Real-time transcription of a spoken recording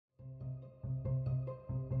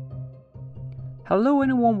Hello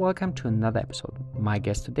and a warm welcome to another episode. My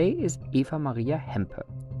guest today is Eva-Maria Hempe,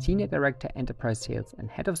 Senior Director Enterprise Sales and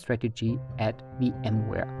Head of Strategy at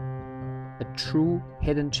VMware, a true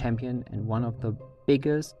hidden champion and one of the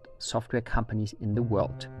biggest software companies in the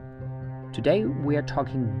world. Today we are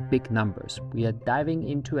talking big numbers. We are diving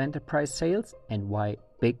into enterprise sales and why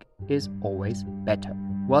big is always better.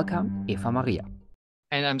 Welcome, Eva-Maria.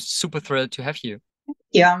 And I'm super thrilled to have you.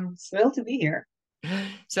 Yeah, I'm thrilled to be here.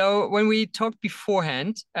 So when we talked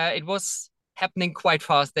beforehand, it was happening quite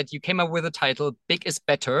fast that you came up with a title, Big is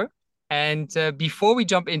Better. And before we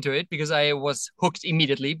jump into it, because I was hooked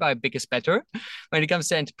immediately by Big is Better when it comes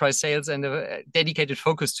to enterprise sales and a dedicated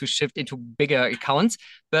focus to shift into bigger accounts.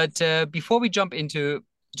 But before we jump into,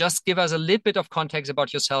 just give us a little bit of context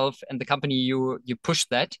about yourself and the company you push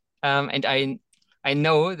that. And I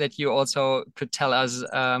know that you also could tell us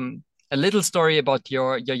a little story about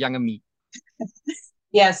your younger me.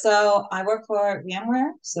 Yeah, so I work for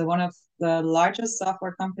VMware, so one of the largest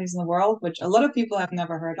software companies in the world, which a lot of people have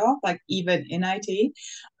never heard of, like even in IT.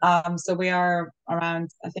 So we are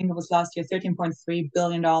around, I think it was last year, $13.3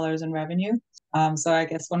 billion in revenue. So I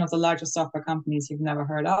guess one of the largest software companies you've never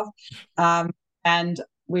heard of. And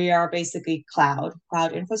we are basically cloud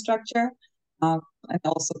infrastructure, and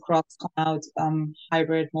also cross-cloud,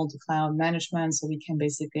 hybrid multi-cloud management. So we can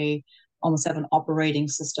basically almost have an operating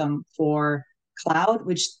system for cloud,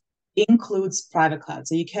 which includes private cloud.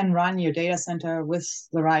 So you can run your data center with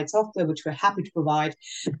the right software, which we're happy to provide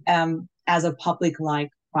as a public like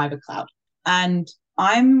private cloud. And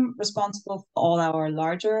I'm responsible for all our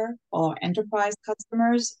enterprise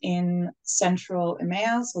customers in central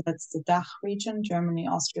EMEA. So that's the DACH region, Germany,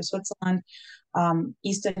 Austria, Switzerland,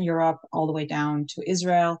 Eastern Europe, all the way down to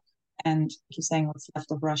Israel. And I keep saying what's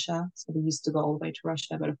left of Russia. So we used to go all the way to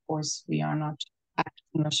Russia, but of course we are not active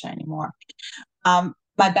in Russia anymore.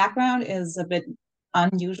 My background is a bit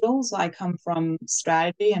unusual. So I come from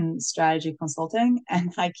strategy and strategy consulting,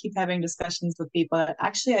 and I keep having discussions with people.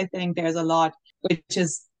 Actually, I think there's a lot which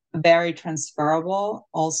is very transferable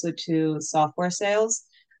also to software sales,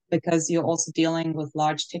 because you're also dealing with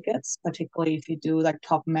large tickets, particularly if you do like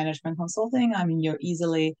top management consulting. I mean, you're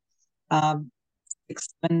easily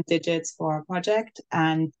 7 digits for a project,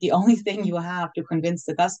 and the only thing you have to convince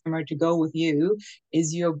the customer to go with you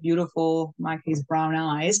is your beautiful, in my case, brown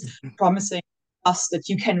eyes, promising us that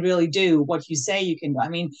you can really do what you say you can do. I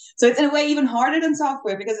mean, so it's in a way even harder than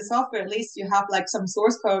software, because in software, at least you have like some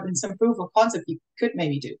source code and some proof of concept you could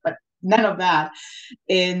maybe do, but none of that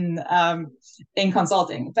in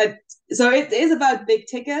consulting. But so it is about big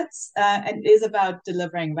tickets, and it is about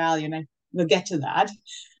delivering value, and we'll get to that.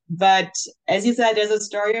 But as you said, there's a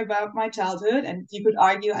story about my childhood, and you could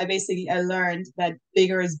argue I learned that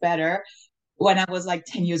bigger is better when I was like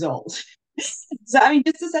 10 years old. So, I mean,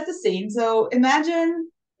 just to set the scene. So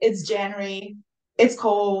imagine it's January, it's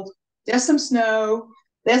cold, there's some snow,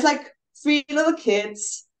 there's like 3 little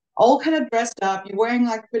kids, all kind of dressed up. You're wearing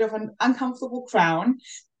like a bit of an uncomfortable crown,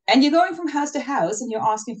 and you're going from house to house and you're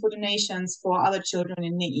asking for donations for other children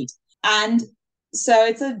in need. And so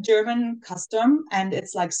it's a German custom, and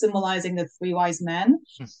it's like symbolizing the 3 wise men.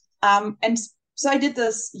 And so I did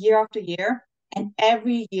this year after year, and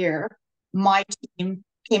every year my team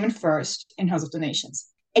came in first in terms of donations.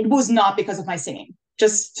 It was not because of my singing,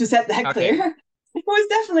 just to set that clear. It was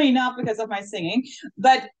definitely not because of my singing.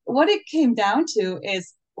 But what it came down to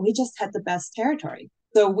is we just had the best territory.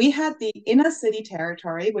 So we had the inner city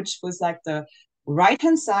territory, which was like the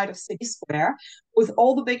right-hand side of City Square, with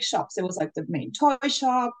all the big shops. It was like the main toy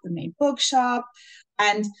shop, the main bookshop.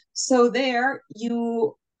 And so there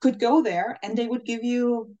you could go there and they would give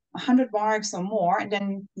you 100 marks or more. And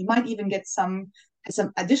then you might even get some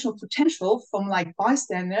additional potential from like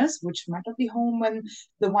bystanders, which might not be home when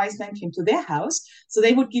the wise men came to their house. So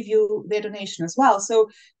they would give you their donation as well. So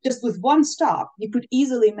just with one stop, you could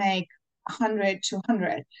easily make 100,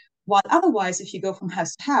 200. While otherwise, if you go from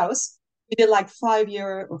house to house, you did like 5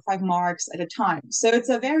 or 5 marks at a time. So it's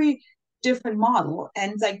a very different model.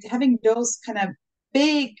 And like having those kind of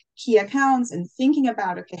big key accounts and thinking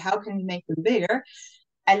about, okay, how can we make them bigger,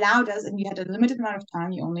 allowed us, and you had a limited amount of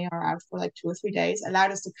time, you only are out for like 2 or 3 days,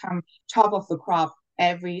 allowed us to come top of the crop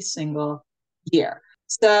every single year.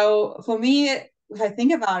 So for me, if I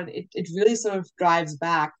think about it, it really sort of drives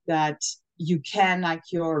back that you can, like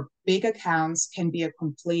your big accounts can be a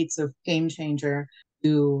complete sort of game changer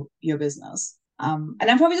to your business. And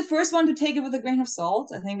I'm probably the first one to take it with a grain of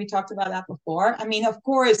salt. I think we talked about that before. I mean, of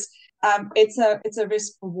course, it's a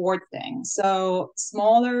risk reward thing. So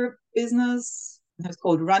smaller business, it's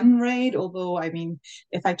called run rate. Although, I mean,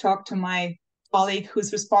 if I talk to my colleague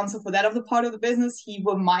who's responsible for that of the part of the business, he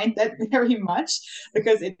will mind that very much,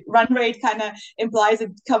 because run rate kind of implies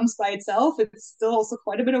it comes by itself. It's still also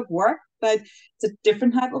quite a bit of work, but it's a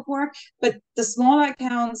different type of work. But the smaller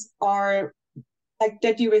accounts are like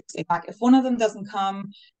that de-risking. Like if one of them doesn't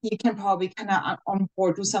come, you can probably kind of on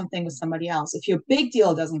board do something with somebody else. If your big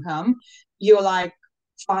deal doesn't come, you're like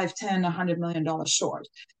 5, 10, $100 million short.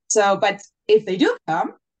 So, but if they do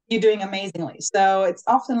come, you're doing amazingly. So it's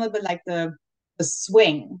often a little bit like the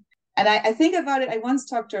swing. And I think about it. I once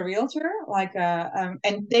talked to a realtor,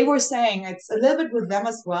 and they were saying it's a little bit with them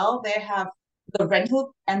as well. They have the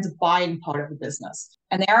rental and the buying part of the business,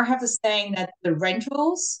 and they have the saying that the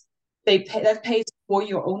rentals that pays for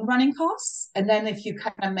your own running costs, and then if you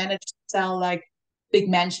kind of manage to sell like big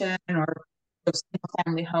mansion or a single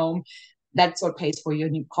family home, that's what pays for your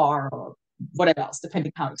new car or whatever else,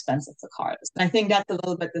 depending how expensive the car is. And I think that's a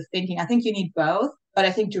little bit the thinking. I think you need both, but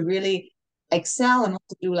I think to really excel and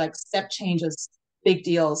also do like step changes, big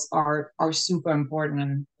deals are super important.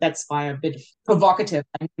 And that's why a bit provocative.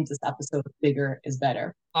 I think this episode of Bigger is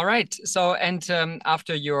Better. All right. So, and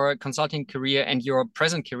after your consulting career and your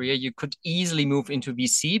present career, you could easily move into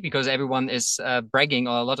VC, because everyone is bragging,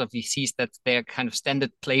 or a lot of VCs, that their kind of standard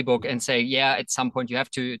playbook, and say, yeah, at some point you have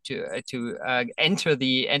to enter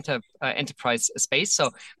the enterprise space.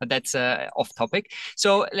 So, but that's off topic.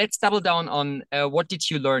 So let's double down on what did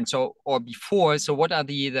you learn? So, or before. So, what are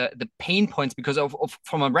the pain points? Because of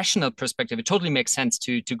from a rational perspective, it totally makes sense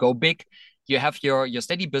to go big. You have your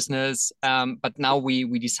steady business, but now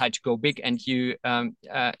we decide to go big, and you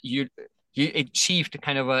achieved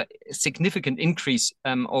kind of a significant increase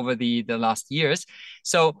over the last years.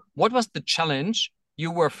 So what was the challenge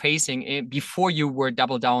you were facing before you were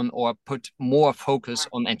double down or put more focus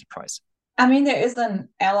on enterprise? I mean, there is an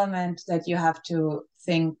element that you have to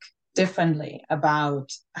think differently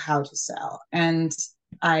about how to sell. And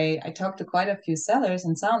I talked to quite a few sellers,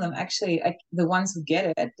 and some of them actually, the ones who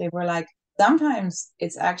get it, they were like, sometimes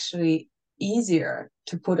it's actually easier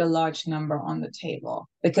to put a large number on the table,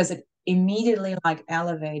 because it immediately like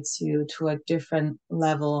elevates you to a different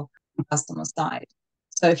level on customer side.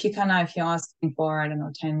 So if you're asking for, I don't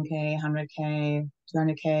know, 10K, 100K,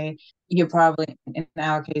 200K, you're probably, in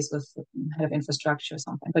our case, with head of infrastructure or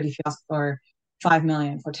something. But if you ask for 5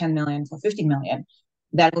 million, for 10 million, for 50 million,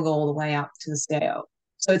 that will go all the way up to the scale.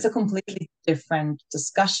 So it's a completely different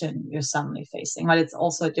discussion you're suddenly facing, but it's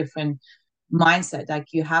also a different mindset. Like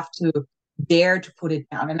you have to dare to put it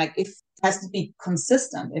down, and like it has to be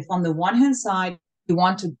consistent. If on the one hand side you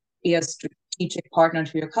want to be a strategic partner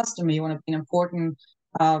to your customer, you want to be an important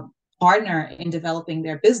partner in developing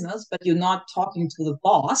their business, but you're not talking to the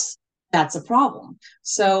boss, that's a problem.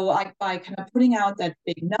 So like by kind of putting out that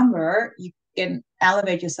big number, you can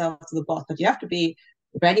elevate yourself to the boss, but you have to be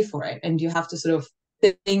ready for it, and you have to sort of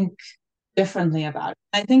think differently about it.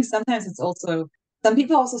 I think sometimes it's also, some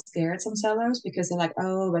people are also scared, some sellers, because they're like,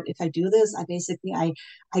 oh, but if I do this,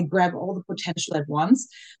 I grab all the potential at once.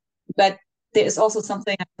 But there is also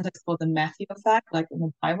something I sometimes called the Matthew effect, like in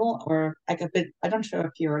the Bible, or like a bit, I don't know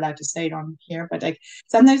if you're allowed to say it on here, but like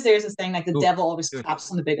sometimes there's this thing like the devil always traps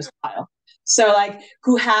on the biggest pile. So like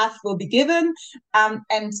who hath will be given.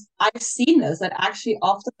 And I've seen this, that actually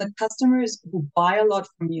often the customers who buy a lot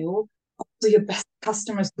from you, also your best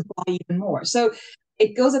customers to buy even more. So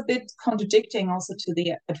it goes a bit contradicting also to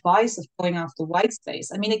the advice of going after white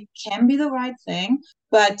space. I mean, it can be the right thing,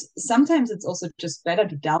 but sometimes it's also just better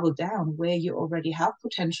to double down where you already have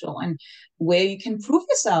potential and where you can prove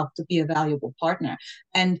yourself to be a valuable partner.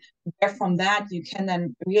 And where from that, you can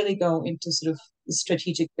then really go into sort of the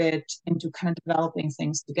strategic bit, into kind of developing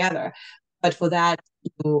things together. But for that,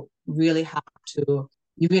 you really have to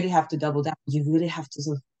double down. You really have to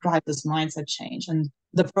sort of drive this mindset change. And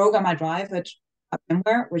the program I drive at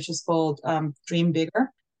Hempe, which is called Dream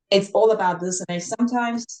Bigger, it's all about this. And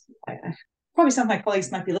probably some of my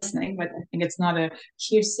colleagues might be listening, but I think it's not a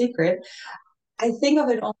huge secret. I think of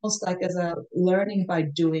it almost like as a learning by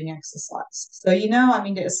doing exercise. So, I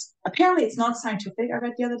mean, apparently it's not scientific, I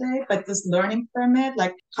read the other day, but this learning pyramid,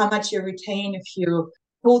 like how much you retain if you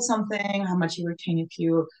hold something, how much you retain if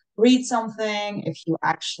you read something, if you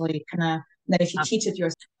actually then if you teach it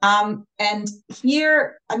yourself. And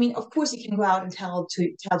here, I mean, of course you can go out and tell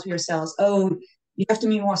to yourselves, oh, you have to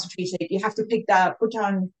be more strategic. You have to put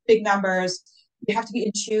down big numbers. You have to be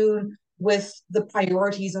in tune with the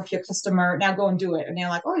priorities of your customer. Now go and do it. And they're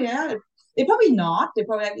like, oh yeah, they're probably not. They're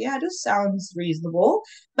probably like, yeah, this sounds reasonable.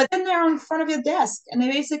 But then they're in front of your desk and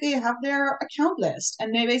they basically have their account list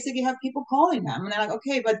and they basically have people calling them. And they're like,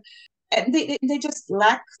 okay, but and they just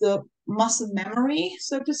lack the muscle memory,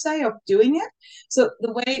 so to say, of doing it. So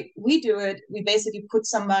the way we do it, we basically put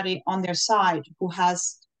somebody on their side who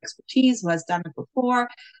has expertise, who has done it before.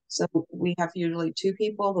 So we have usually two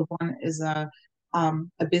people. The one is a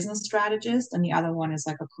business strategist, and the other one is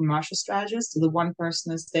like a commercial strategist. So the one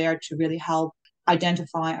person is there to really help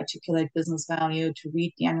identify, articulate business value, to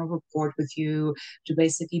read the annual report with you, to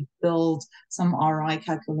basically build some ROI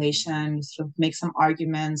calculations, sort of make some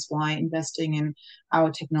arguments why investing in our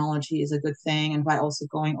technology is a good thing and why also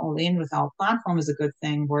going all in with our platform is a good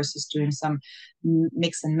thing versus doing some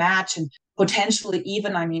mix and match. And potentially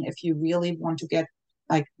even, I mean, if you really want to get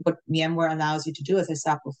like what VMware allows you to do, as I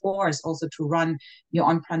said before, is also to run your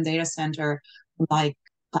on-prem data center like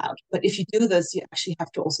cloud. But if you do this, you actually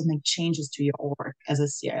have to also make changes to your org as a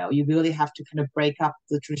CIO. You really have to kind of break up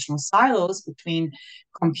the traditional silos between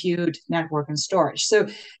compute, network, and storage. So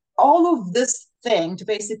all of this thing to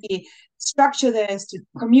basically structure this, to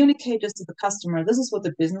communicate this to the customer, this is what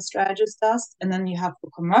the business strategist does. And then you have the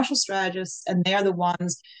commercial strategists, and they're the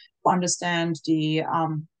ones who understand the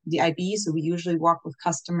IB. So we usually work with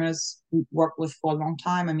customers we work with for a long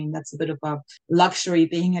time. I mean, that's a bit of a luxury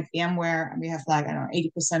being at VMware, and we have like, I don't know,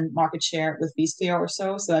 80% market share with vSphere or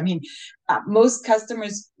so. So, I mean, most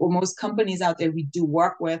customers or most companies out there we do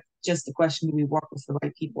work with, just the question, do we work with the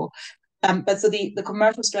right people? But so the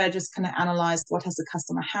commercial strategists kind of analyze what does the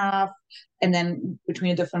customer have, and then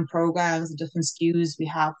between the different programs, the different SKUs we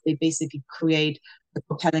have, they basically create a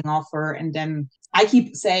compelling offer. And then I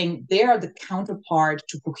keep saying they are the counterpart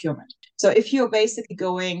to procurement. So if you're basically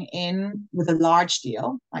going in with a large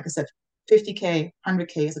deal, like I said, 50K,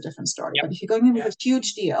 100K is a different story. Yep. But if you're going in with a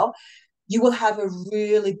huge deal, you will have a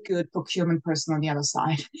really good procurement person on the other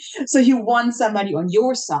side. So you want somebody on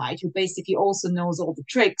your side who basically also knows all the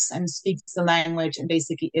tricks and speaks the language and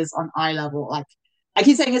basically is on eye level. Like I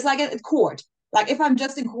keep saying, it's like a court. Like if I'm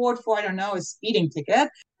just in court for, I don't know, a speeding ticket,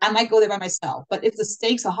 I might go there by myself. But if the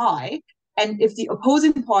stakes are high, and if the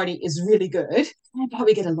opposing party is really good, I'll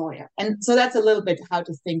probably get a lawyer. And so that's a little bit how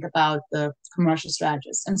to think about the commercial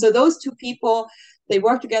strategist. And so those two people, they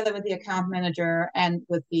work together with the account manager and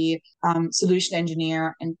with the solution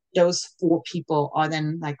engineer. And those four people are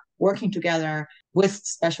then like working together with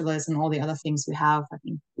specialists and all the other things we have, I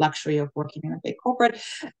think, luxury of working in a big corporate.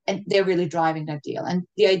 And they're really driving that deal. And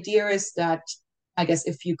the idea is that, I guess,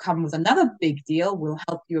 if you come with another big deal, we'll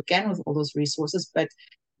help you again with all those resources. But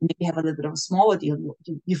maybe have a little bit of a smaller deal.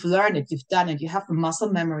 You've learned it, you've done it, you have the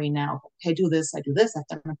muscle memory now. Okay, do this, I do this, I've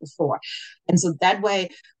done it before. And so that way,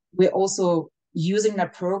 we're also using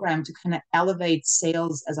that program to kind of elevate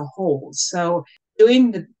sales as a whole. So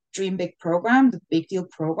doing the Dream Big program, the Big Deal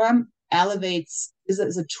program, is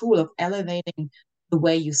a tool of elevating the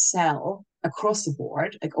way you sell across the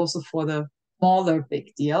board, like also for the smaller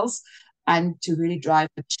big deals, and to really drive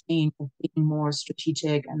the change of being more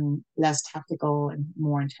strategic and less tactical and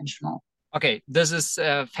more intentional. Okay, this is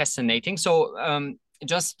fascinating. So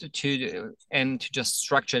just to just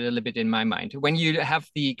structure it a little bit in my mind, when you have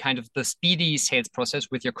the kind of the speedy sales process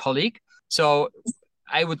with your colleague, so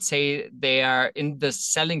I would say they are in the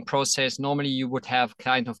selling process. Normally you would have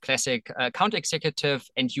kind of classic account executive,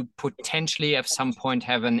 and you potentially at some point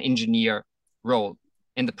have an engineer role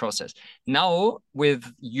in the process. Now, with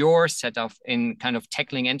your setup in kind of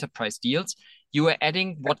tackling enterprise deals, you are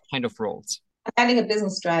adding what kind of roles? I'm adding a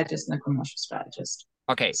business strategist and a commercial strategist.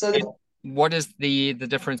 Okay. So what is the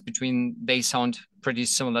difference between? They sound pretty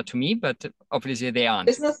similar to me, but obviously they aren't.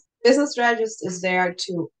 Business strategist is there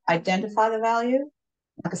to identify the value.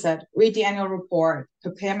 Like I said, read the annual report,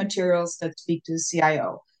 prepare materials that speak to the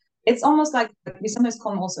CIO. It's almost like we sometimes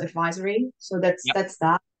call them also advisory. So that's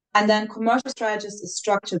that. And then commercial strategist is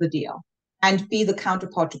structure the deal and be the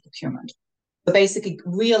counterpart to procurement. So basically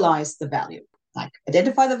realize the value, like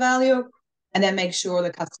identify the value, and then make sure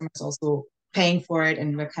the customer is also paying for it,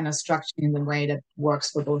 and we're kind of structuring in the way that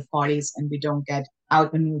works for both parties and we don't get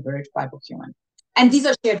outmaneuvered by procurement. And these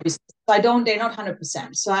are shared resources. So they're not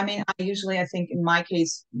 100%. So I mean, I think in my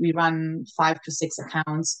case, we run 5 to 6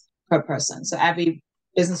 accounts per person. So every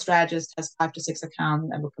business strategist has 5 to 6 accounts,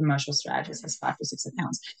 and a commercial strategist has 5 to 6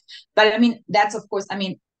 accounts. But I mean, that's of course,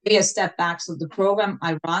 maybe a step back. So the program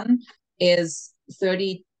I run is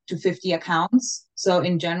 30 to 50 accounts. So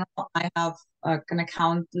in general, I have an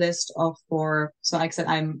account list so like I said,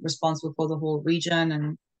 I'm responsible for the whole region,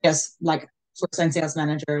 and yes, like for sales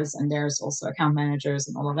managers, and there's also account managers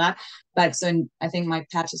and all of that. But so I think my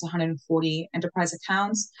patch is 140 enterprise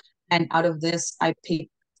accounts. And out of this, I pick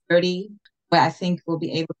 30 where I think we'll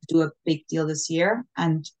be able to do a big deal this year.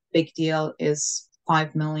 And big deal is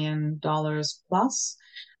 $5 million plus.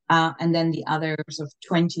 And then the other sort of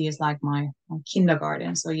 20 is like my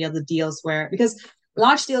kindergarten. So you have the deals where, because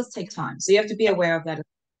large deals take time. So you have to be aware of that.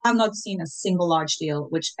 I've not seen a single large deal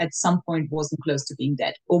which at some point wasn't close to being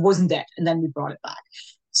dead or wasn't dead, and then we brought it back.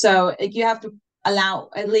 So you have to allow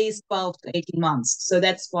at least 12 to 18 months. So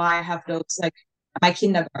that's why I have those, like my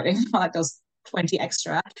kindergarten, like those 20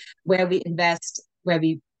 extra, where we invest, where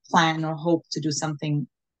we plan or hope to do something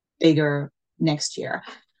bigger next year.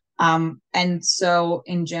 And so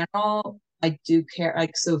in general, I do care,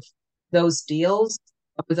 like, so those deals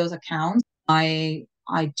with those accounts, I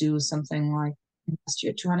do something like last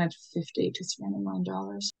year, $250 to $300 million.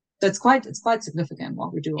 So it's quite significant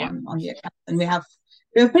what we do on the account. And we have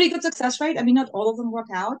a pretty good success rate. I mean, not all of them work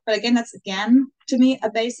out, but again, that's to me,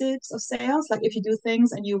 a basics of sales. Like if you do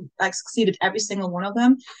things and you like succeeded every single one of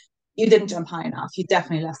them, you didn't jump high enough. You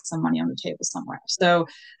definitely left some money on the table somewhere. So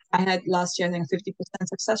I had last year, I think, a 50%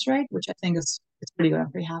 success rate, which I think is pretty good.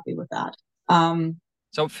 I'm pretty happy with that.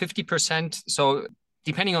 So 50%. So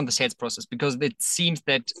depending on the sales process, because it seems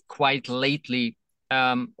that quite lately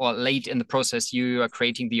or late in the process, you are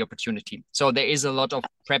creating the opportunity. So there is a lot of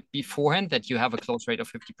prep beforehand that you have a close rate of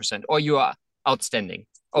 50%, or you are outstanding.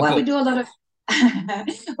 Well, we do a lot of,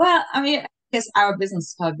 well, I mean, I guess our business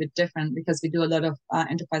is quite a bit different because we do a lot of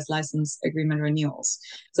enterprise license agreement renewals.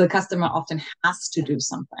 So the customer often has to do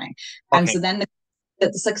something. And so then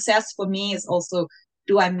the success for me is also,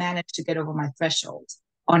 do I manage to get over my threshold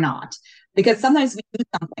or not? Because sometimes we do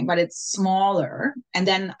something, but it's smaller, and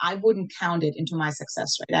then I wouldn't count it into my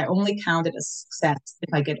success rate. I only count it as success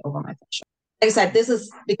if I get over my threshold. Like I said, this is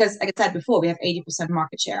because, like I said before, we have 80%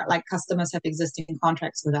 market share. Like customers have existing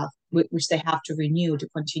contracts with us, which they have to renew to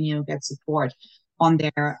continue to get support on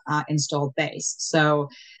their installed base. So,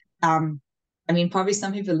 I mean, probably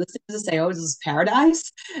some people listening to this say, "Oh, this is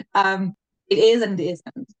paradise." It is and it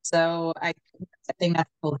isn't. So I think that's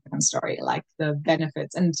a whole different story, like the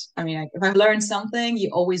benefits. And I mean, like, if I've learned something, you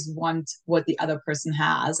always want what the other person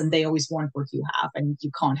has, and they always want what you have, and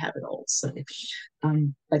you can't have it all. So,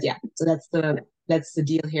 but yeah, so that's the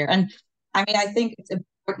deal here. And I mean, I think it's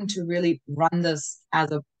important to really run this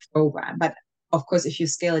as a program. But of course, if you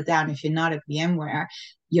scale it down, if you're not at VMware,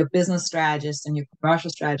 your business strategist and your commercial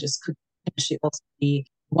strategist could potentially also be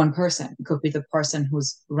one person. It could be the person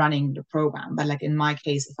who's running the program. But like in my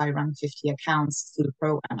case, if I run 50 accounts through the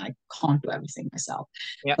program, I can't do everything myself.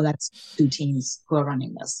 Yeah. So that's 2 teams who are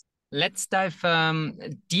running this. Let's dive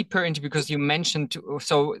deeper into, because you mentioned,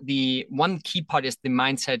 so the one key part is the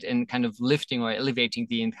mindset and kind of lifting or elevating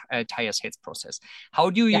the entire sales process. How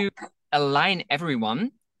do you align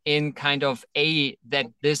everyone in kind of that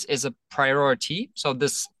this is a priority? So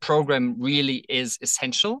this program really is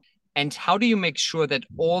essential. And how do you make sure that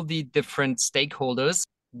all the different stakeholders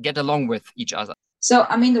get along with each other? So,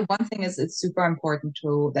 I mean, the one thing is it's super important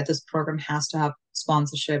that this program has to have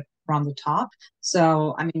sponsorship from the top.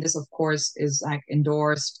 So, I mean, this, of course, is like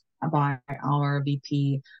endorsed by our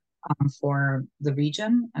VP for the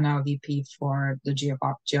region and our VP for the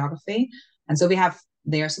geography. And so we have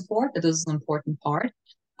their support, that this is an important part.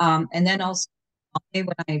 And then also, when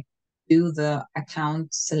I do the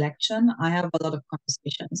account selection, I have a lot of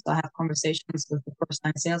conversations. So I have conversations with the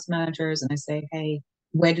first-line sales managers, and I say, hey,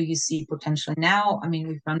 where do you see potential now? I mean,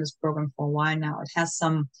 we've run this program for a while now. It has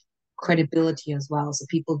some credibility as well. So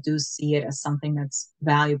people do see it as something that's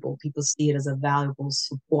valuable. People see it as a valuable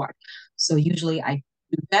support. So usually I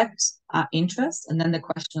do that interest. And then the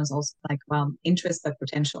question is also like, well, interest but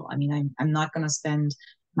potential. I mean, I'm not going to spend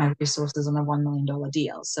my resources on a $1 million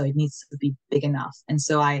deal. So it needs to be big enough. And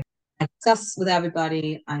so I discuss with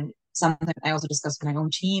everybody. Sometimes I also discuss with my own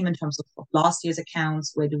team in terms of last year's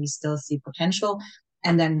accounts. Where do we still see potential?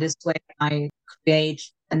 And then this way I create,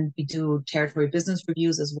 and we do territory business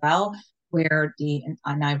reviews as well, where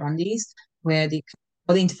and I run these, where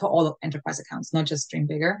for all of enterprise accounts, not just Dream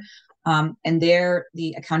Bigger. And there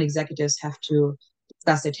the account executives have to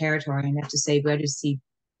discuss their territory and have to say, where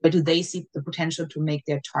do they see the potential to make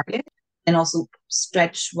their target? And also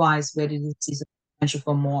stretch wise, where do they see the potential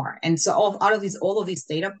for more? And so all of these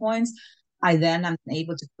data points, I then am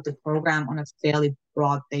able to put the program on a fairly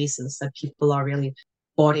broad basis that people are really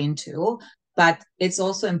bought into. But it's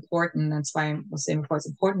also important, that's why I was saying before, it's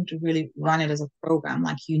important to really run it as a program.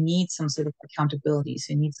 Like you need some sort of accountability.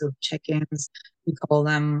 So you need sort of check-ins, we call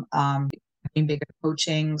them bigger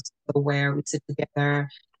coachings, where we sit together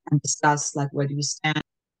and discuss like where do you stand,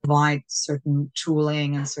 provide certain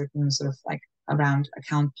tooling and certain sort of like around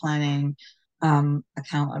account planning,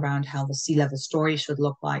 around how the C-level story should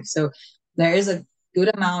look like. So there is a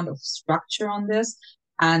good amount of structure on this.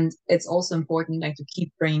 And it's also important like to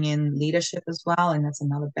keep bringing in leadership as well. And that's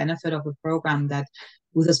another benefit of the program, that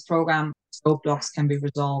with this program, roadblocks can be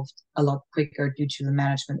resolved a lot quicker due to the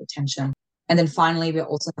management attention. And then finally, we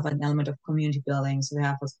also have an element of community building. So we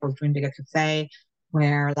have what's called Dream Bigger Cafe,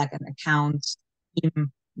 where like an account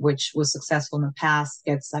team, which was successful in the past,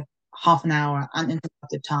 gets like half an hour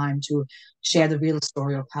uninterrupted time to share the real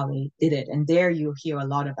story of how they did it. And there you hear a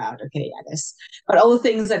lot about, okay, yeah, this, but all the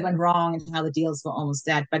things that went wrong and how the deals were almost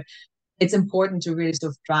dead. But it's important to really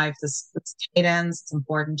sort of drive this cadence. It's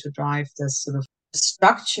important to drive this sort of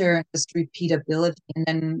structure, this repeatability. And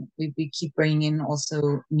then we keep bringing in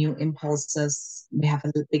also new impulses. We have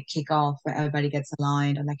a big kickoff where everybody gets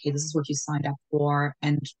aligned and like, hey, this is what you signed up for.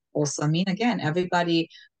 And also, I mean, again, everybody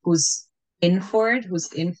who's in for it,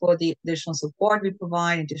 who's in for the additional support we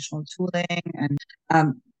provide, additional tooling,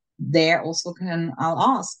 and there also I'll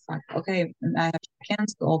ask, like, okay, I have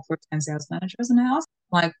check-ins to all first-time sales managers, and I ask,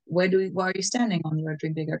 like, where are you standing on your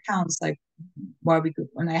Dream Bigger accounts? Like, where are we good?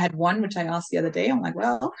 And I had one, which I asked the other day, I'm like,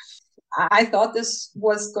 well, I thought this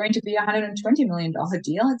was going to be a $120 million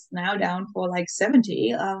deal. It's now down for like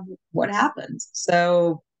 70. What happened?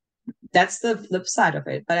 So that's the flip side of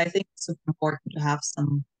it. But I think it's super important to have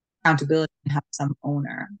some accountability and have some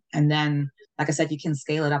owner. And then, like I said, you can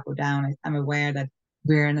scale it up or down. I'm aware that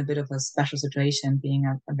we're in a bit of a special situation being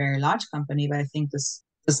a very large company, but I think this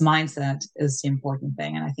mindset is the important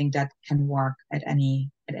thing. And I think that can work at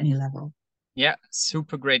any level. Yeah,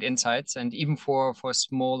 super great insights. And even for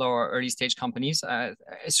smaller or early stage companies,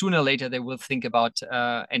 sooner or later, they will think about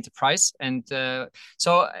enterprise. And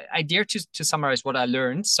so I dare to summarize what I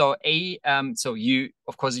learned. So so you,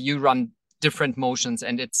 of course, you run different motions,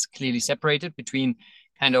 and it's clearly separated between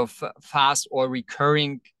kind of fast or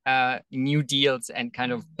recurring new deals and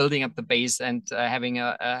kind of building up the base and having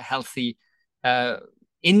a healthy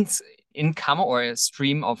income or a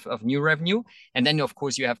stream of new revenue. And then, of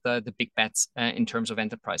course, you have the big bets in terms of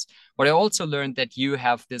enterprise. What I also learned that you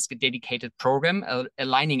have this dedicated program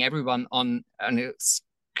aligning everyone on a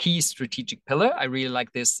key strategic pillar. I really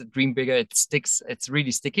like this Dream Bigger. It sticks. It's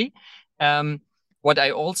really sticky. What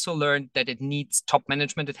I also learned that it needs top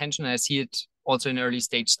management attention. And I see it also in early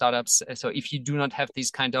stage startups. So if you do not have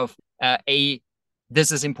these kind of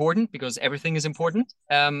this is important because everything is important,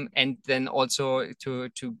 and then also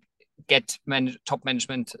to get top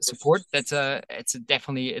management support. It's an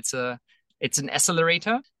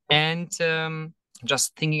accelerator. And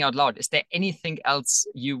just thinking out loud, is there anything else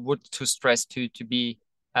you would to stress to be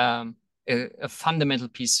a fundamental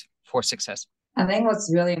piece for success? I think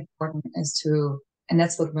what's really important is and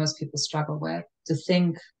that's what most people struggle with, to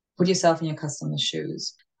put yourself in your customer's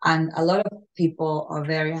shoes. And a lot of people are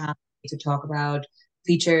very happy to talk about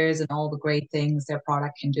features and all the great things their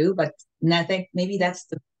product can do. But I think maybe that's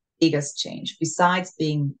the biggest change. Besides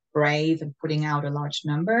being brave and putting out a large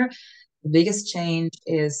number, the biggest change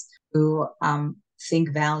is to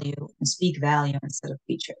think value and speak value instead of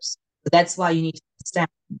features. So that's why you need to understand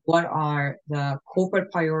what are the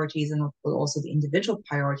corporate priorities and also the individual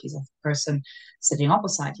priorities of the person sitting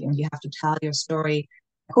opposite you. And you have to tell your story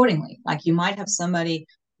accordingly. Like you might have somebody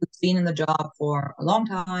who's been in the job for a long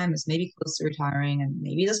time, is maybe close to retiring, and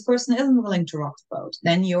maybe this person isn't willing to rock the boat.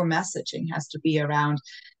 Then your messaging has to be around,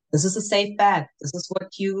 this is a safe bet. This is what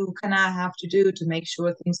you kind of have to do to make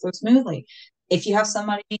sure things go smoothly. If you have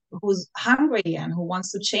somebody who's hungry and who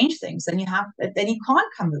wants to change things, then you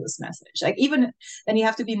can't come with this message. Like even then you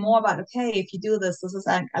have to be more about, okay, if you do this, this is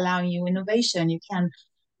allowing you innovation. You can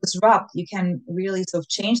disrupt. You can really sort of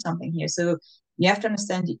change something here. So you have to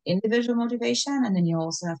understand the individual motivation, and then you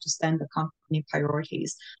also have to understand the company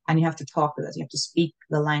priorities, and you have to talk with it. You have to speak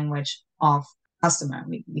the language of customer.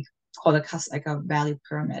 We call it like a value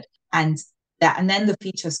pyramid, and then the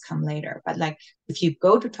features come later. But like if you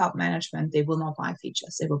go to top management, they will not buy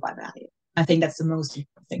features; they will buy value. I think that's the most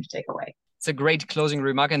important thing to take away. It's a great closing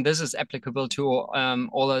remark, and this is applicable to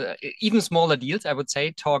all even smaller deals. I would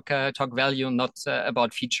say talk value, not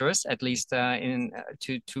about features, at least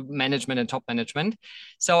to management and top management.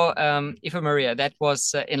 So, Eva-Maria, that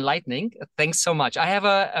was enlightening. Thanks so much. I have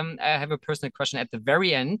a personal question at the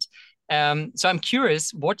very end. So I'm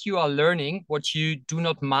curious what you are learning, what you do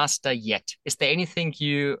not master yet. Is there anything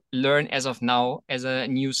you learn as of now as a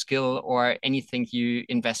new skill, or anything you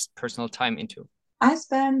invest personal time into? I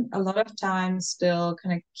spend a lot of time still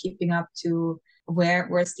kind of keeping up to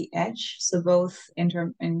where's the edge. So both in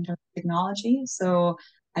terms of technology. So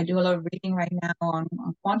I do a lot of reading right now on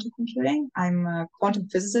quantum computing. I'm a quantum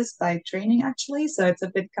physicist by training, actually. So it's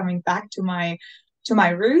a bit coming back to my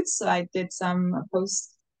roots. So I did some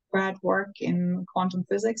post-grad work in quantum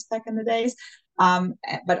physics back in the days,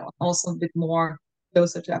 but also a bit more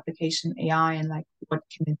closer to application AI and like what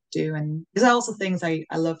can it do. And these are also things I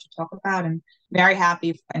love to talk about, and very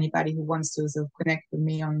happy for anybody who wants to sort of connect with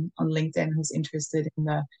me on LinkedIn, who's interested in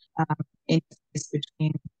the interface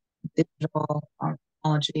between digital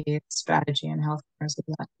technology, strategy, and healthcare. So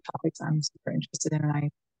that topics I'm super interested in, and I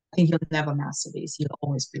think you'll never master these. You'll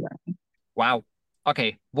always be learning. Wow.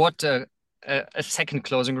 Okay. What a second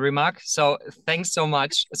closing remark. So thanks so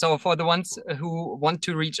much. So for the ones who want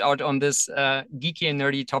to reach out on this geeky and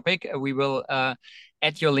nerdy topic, we will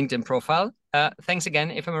add your LinkedIn profile. Thanks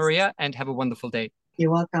again, Eva-Maria, and have a wonderful day.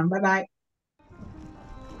 You're welcome. Bye-bye.